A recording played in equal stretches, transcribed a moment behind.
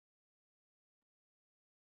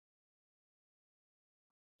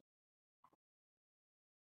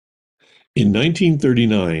In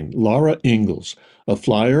 1939, Laura Ingalls, a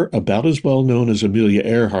flyer about as well known as Amelia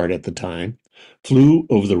Earhart at the time, flew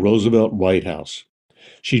over the Roosevelt White House.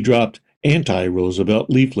 She dropped anti-Roosevelt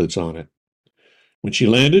leaflets on it. When she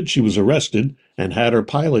landed, she was arrested and had her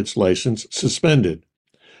pilot's license suspended,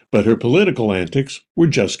 but her political antics were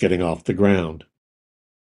just getting off the ground.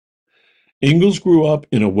 Ingalls grew up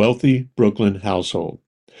in a wealthy Brooklyn household.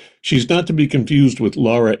 She's not to be confused with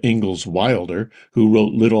Laura Ingalls Wilder, who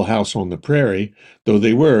wrote Little House on the Prairie, though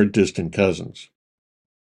they were distant cousins.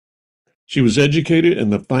 She was educated in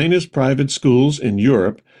the finest private schools in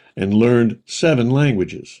Europe and learned 7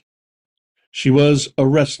 languages. She was a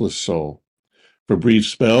restless soul. For brief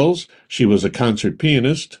spells, she was a concert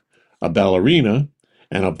pianist, a ballerina,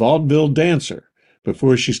 and a vaudeville dancer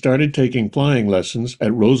before she started taking flying lessons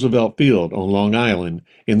at Roosevelt Field on Long Island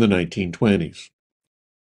in the 1920s.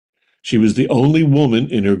 She was the only woman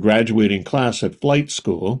in her graduating class at flight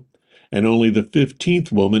school, and only the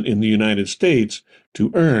 15th woman in the United States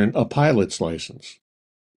to earn a pilot's license.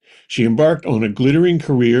 She embarked on a glittering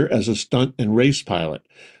career as a stunt and race pilot,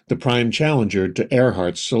 the prime challenger to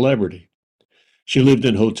Earhart's celebrity. She lived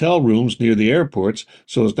in hotel rooms near the airports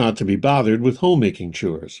so as not to be bothered with homemaking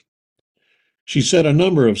chores. She set a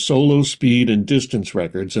number of solo speed and distance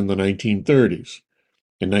records in the 1930s.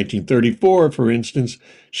 In 1934, for instance,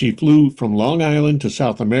 she flew from Long Island to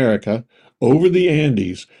South America, over the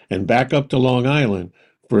Andes, and back up to Long Island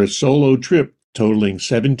for a solo trip totaling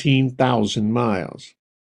 17,000 miles.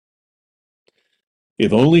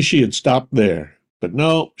 If only she had stopped there, but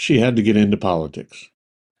no, she had to get into politics.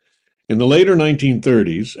 In the later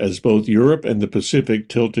 1930s, as both Europe and the Pacific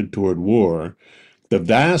tilted toward war, the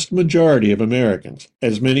vast majority of Americans,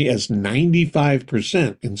 as many as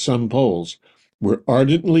 95% in some polls, were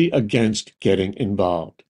ardently against getting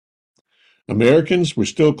involved. Americans were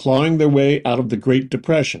still clawing their way out of the Great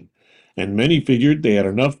Depression, and many figured they had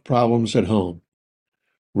enough problems at home.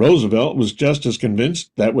 Roosevelt was just as convinced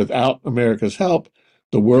that without America's help,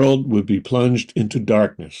 the world would be plunged into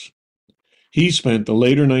darkness. He spent the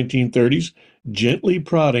later 1930s gently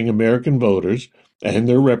prodding American voters and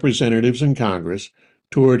their representatives in Congress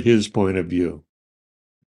toward his point of view.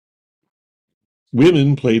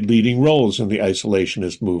 Women played leading roles in the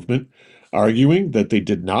isolationist movement, arguing that they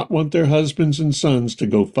did not want their husbands and sons to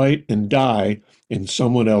go fight and die in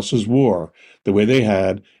someone else's war, the way they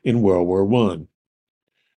had in World War I.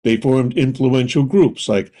 They formed influential groups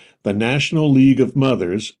like the National League of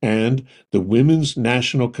Mothers and the Women's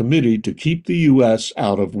National Committee to keep the U.S.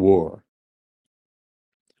 out of war.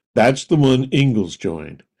 That's the one Ingalls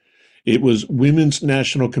joined. It was Women's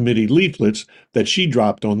National Committee leaflets that she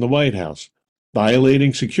dropped on the White House,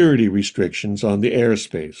 violating security restrictions on the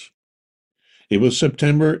airspace. It was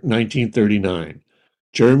September 1939.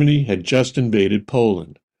 Germany had just invaded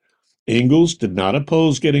Poland. Ingalls did not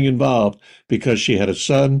oppose getting involved because she had a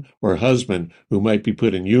son or husband who might be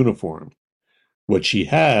put in uniform. What she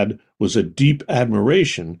had was a deep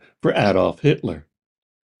admiration for Adolf Hitler.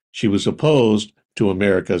 She was opposed to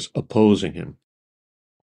America's opposing him.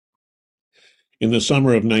 In the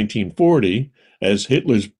summer of 1940, as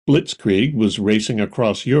Hitler's blitzkrieg was racing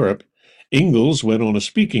across Europe, Ingalls went on a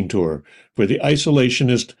speaking tour for the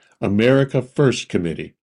isolationist America First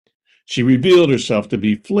Committee. She revealed herself to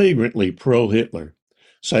be flagrantly pro-Hitler,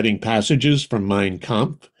 citing passages from Mein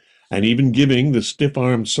Kampf and even giving the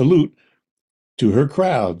stiff-armed salute to her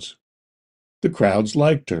crowds. The crowds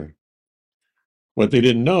liked her. What they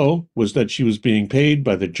didn't know was that she was being paid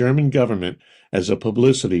by the German government as a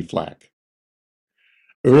publicity flack.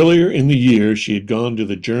 Earlier in the year, she had gone to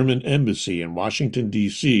the German embassy in Washington,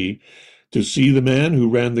 D.C. to see the man who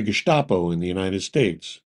ran the Gestapo in the United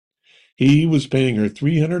States. He was paying her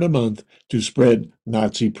 $300 a month to spread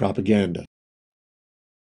Nazi propaganda.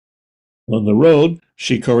 On the road,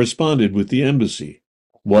 she corresponded with the embassy.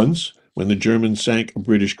 Once, when the Germans sank a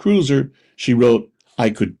British cruiser, she wrote,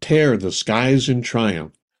 "I could tear the skies in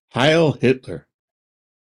triumph. Heil Hitler."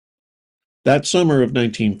 That summer of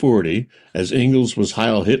 1940, as Ingalls was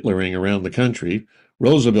Heil Hitlering around the country,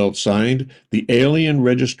 Roosevelt signed the Alien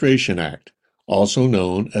Registration Act, also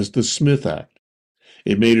known as the Smith Act.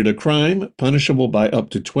 It made it a crime punishable by up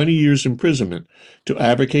to 20 years imprisonment to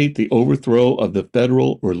advocate the overthrow of the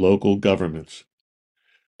federal or local governments.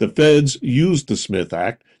 The feds used the Smith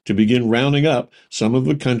Act to begin rounding up some of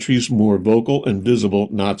the country's more vocal and visible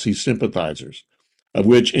Nazi sympathizers, of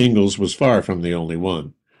which Ingalls was far from the only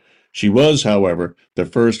one. She was, however, the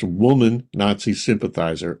first woman Nazi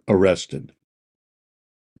sympathizer arrested.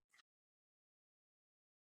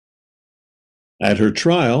 At her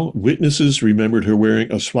trial, witnesses remembered her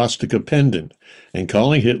wearing a swastika pendant and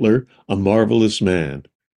calling Hitler a marvelous man.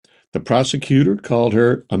 The prosecutor called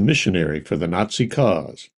her a missionary for the Nazi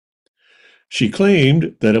cause. She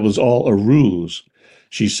claimed that it was all a ruse.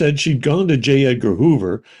 She said she'd gone to J. Edgar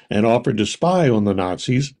Hoover and offered to spy on the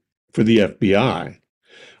Nazis for the FBI.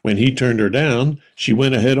 When he turned her down, she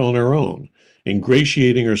went ahead on her own,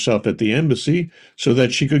 ingratiating herself at the embassy so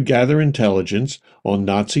that she could gather intelligence on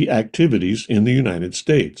Nazi activities in the United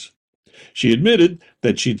States. She admitted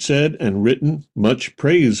that she'd said and written much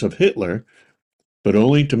praise of Hitler, but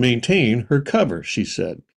only to maintain her cover, she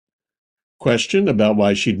said. Questioned about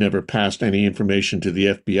why she'd never passed any information to the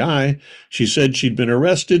FBI, she said she'd been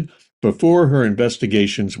arrested before her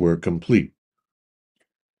investigations were complete.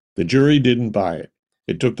 The jury didn't buy it.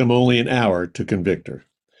 It took them only an hour to convict her.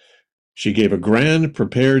 She gave a grand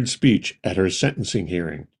prepared speech at her sentencing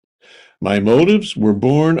hearing. My motives were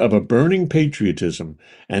born of a burning patriotism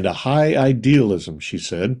and a high idealism, she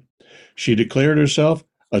said. She declared herself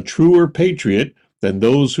a truer patriot than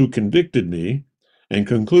those who convicted me, and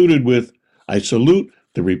concluded with, I salute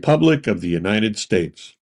the Republic of the United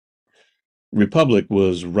States. Republic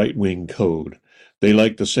was right-wing code. They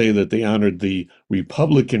liked to say that they honored the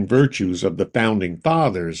Republican virtues of the Founding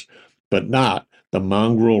Fathers, but not the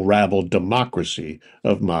mongrel rabble democracy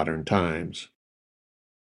of modern times.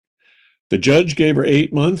 The judge gave her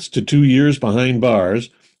 8 months to 2 years behind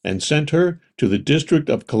bars and sent her to the District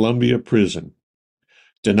of Columbia prison.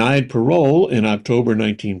 Denied parole in October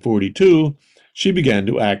 1942, she began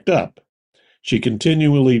to act up. She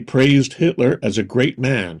continually praised Hitler as a great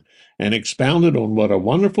man and expounded on what a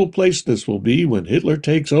wonderful place this will be when Hitler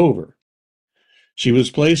takes over. She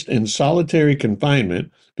was placed in solitary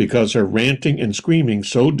confinement because her ranting and screaming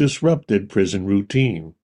so disrupted prison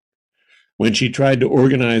routine. When she tried to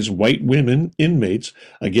organize white women inmates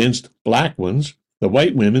against black ones, the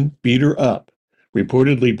white women beat her up,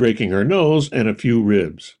 reportedly breaking her nose and a few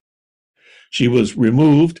ribs. She was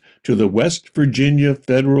removed to the West Virginia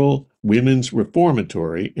Federal Women's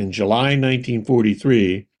Reformatory in July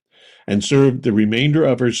 1943 and served the remainder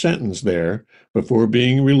of her sentence there before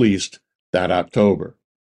being released that October.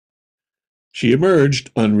 She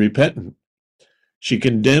emerged unrepentant. She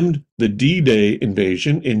condemned the D-Day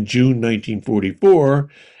invasion in June 1944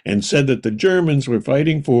 and said that the Germans were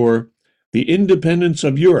fighting for the independence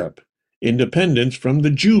of Europe, independence from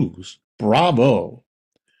the Jews. Bravo!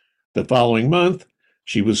 The following month,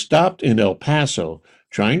 she was stopped in El Paso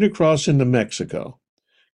trying to cross into Mexico.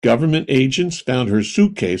 Government agents found her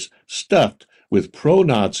suitcase stuffed with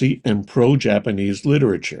pro-Nazi and pro-Japanese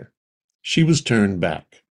literature. She was turned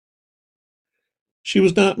back. She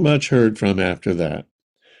was not much heard from after that.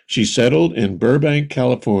 She settled in Burbank,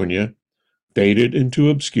 California, faded into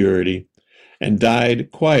obscurity, and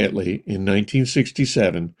died quietly in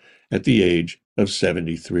 1967 at the age of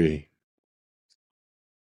 73.